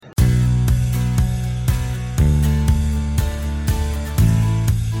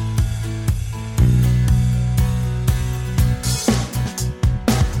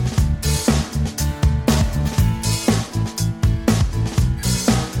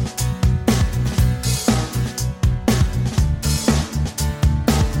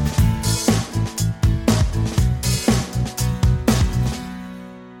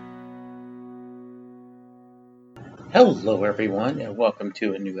Hello, everyone, and welcome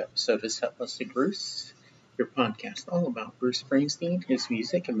to a new episode of Set Listing Bruce, your podcast all about Bruce Springsteen, his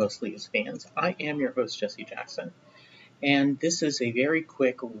music, and mostly his fans. I am your host, Jesse Jackson, and this is a very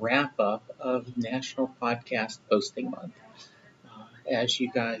quick wrap-up of National Podcast Posting Month. As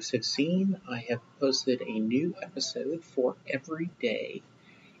you guys have seen, I have posted a new episode for every day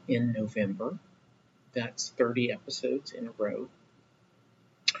in November. That's 30 episodes in a row.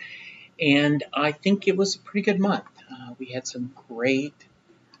 And I think it was a pretty good month. We had some great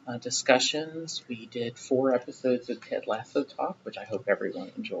discussions. We did 4 episodes of Ted Lasso Talk, which I hope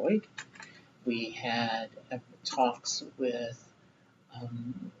everyone enjoyed. We had talks with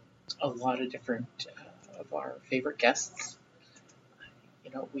a lot of different of our favorite guests.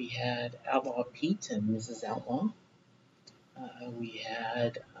 We had Outlaw Pete and Mrs. Outlaw. We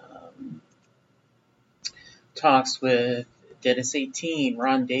had talks with Dennis 18,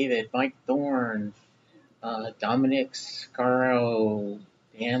 Ron David, Mike Thorne, Dominic Scaro,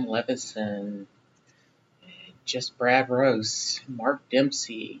 Dan Levison, just Brad Rose, Mark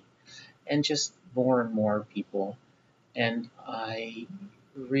Dempsey, and just more and more people. And I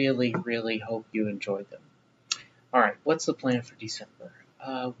really, really hope you enjoyed them. All right, what's the plan for December?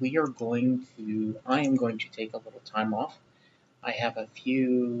 I am going to take a little time off. I have a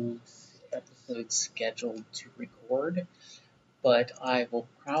few episodes scheduled to record, but I will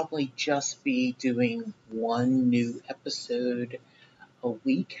probably just be doing one new episode a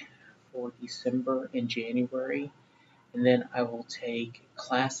week for December and January. And then I will take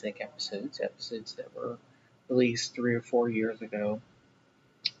classic episodes that were released 3 or 4 years ago,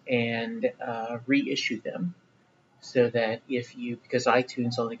 and reissue them. So that because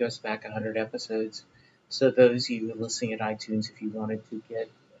iTunes only goes back 100 episodes, so those of you listening at iTunes, if you wanted to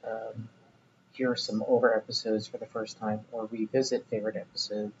hear some older episodes for the first time or revisit favorite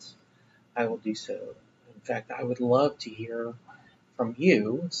episodes, I will do so. In fact, I would love to hear from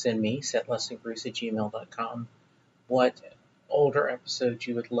you. Send me, setlistingbruce@gmail.com, what older episodes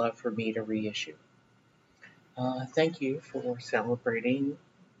you would love for me to reissue. Thank you for celebrating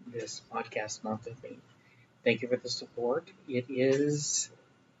this podcast month with me. Thank you for the support. It is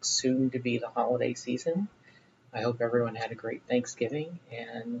soon to be the holiday season. I hope everyone had a great Thanksgiving,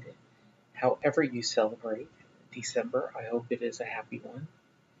 and however you celebrate December, I hope it is a happy one.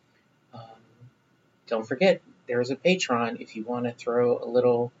 Don't forget, there's a Patreon if you want to throw a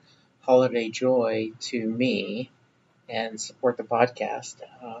little holiday joy to me and support the podcast.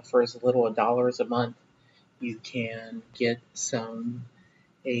 For as little as $1 a month, you can get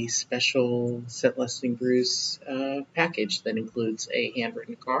a special Set Listing Bruce package that includes a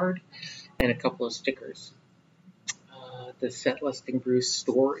handwritten card and a couple of stickers. The Set Listing Bruce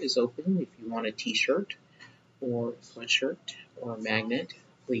store is open. If you want a t-shirt or a sweatshirt or a magnet,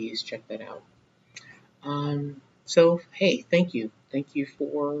 please check that out. Hey, thank you. Thank you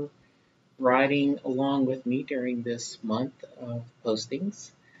for riding along with me during this month of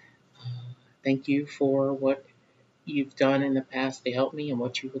postings. Thank you for what you've done in the past to help me and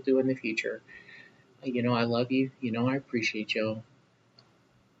what you will do in the future. I love you. I appreciate you.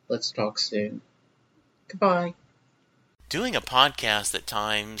 Let's talk soon. Goodbye. Doing a podcast at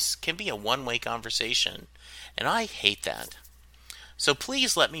times can be a one-way conversation, and I hate that. So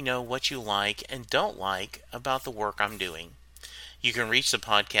please let me know what you like and don't like about the work I'm doing. You can reach the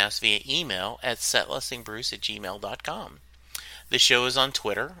podcast via email at setlistingbruce@gmail.com. The show is on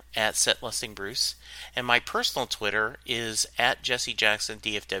Twitter at setlistingbruce, and my personal Twitter is at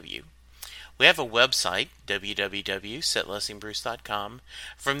jessejacksondfw. We have a website, www.setlistingbruce.com.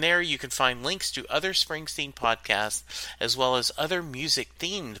 From there, you can find links to other Springsteen podcasts as well as other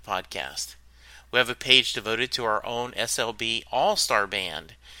music-themed podcasts. We have a page devoted to our own SLB All-Star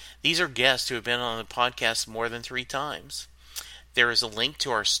Band. These are guests who have been on the podcast more than 3 times. There is a link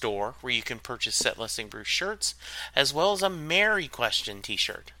to our store where you can purchase Set Listing Bruce shirts as well as a Merry Question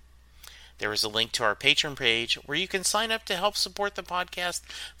t-shirt. There is a link to our Patreon page where you can sign up to help support the podcast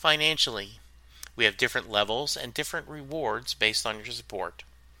financially. We have different levels and different rewards based on your support.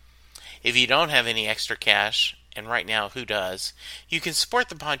 If you don't have any extra cash, and right now who does, you can support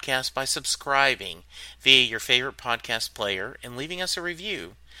the podcast by subscribing via your favorite podcast player and leaving us a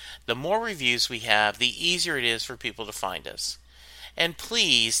review. The more reviews we have, the easier it is for people to find us. And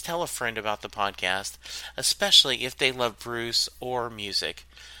please tell a friend about the podcast, especially if they love Bruce or music,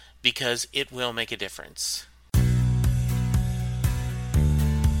 because it will make a difference.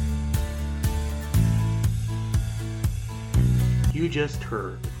 You just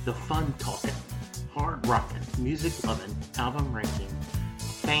heard the fun talking, hard rocking, music loving, album ranking,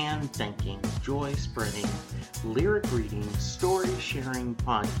 fan thinking, joy spreading, lyric reading, story sharing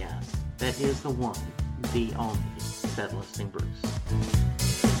podcast that is the one, the only Set Listing Bruce.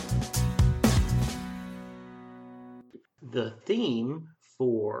 The theme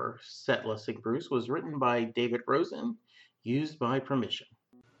for Set Listing Bruce was written by David Rosen, used by permission.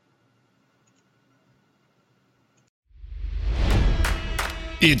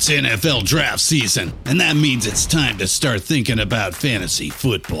 It's NFL draft season, and that means it's time to start thinking about fantasy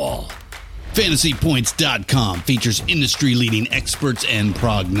football. FantasyPoints.com features industry-leading experts and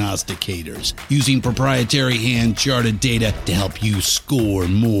prognosticators using proprietary hand-charted data to help you score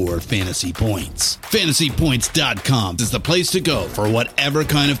more fantasy points. FantasyPoints.com is the place to go for whatever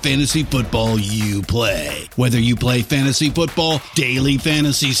kind of fantasy football you play. Whether you play fantasy football, daily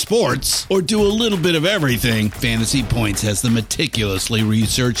fantasy sports, or do a little bit of everything, Fantasy Points has the meticulously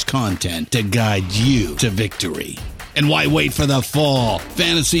researched content to guide you to victory. And why wait for the fall?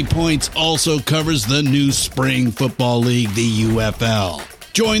 Fantasy Points also covers the new spring football league, the UFL.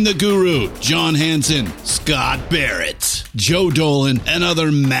 Join the guru, John Hansen, Scott Barrett, Joe Dolan, and other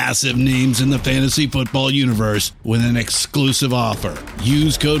massive names in the fantasy football universe with an exclusive offer.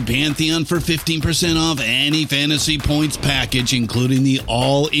 Use code Pantheon for 15% off any Fantasy Points package, including the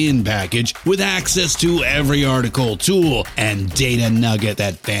all-in package, with access to every article, tool, and data nugget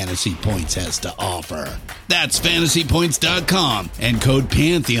that Fantasy Points has to offer. That's FantasyPoints.com and code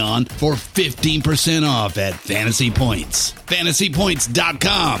Pantheon for 15% off at Fantasy Points.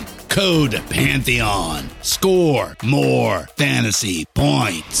 FantasyPoints.com, code Pantheon. Score more fantasy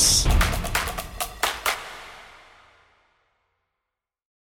points.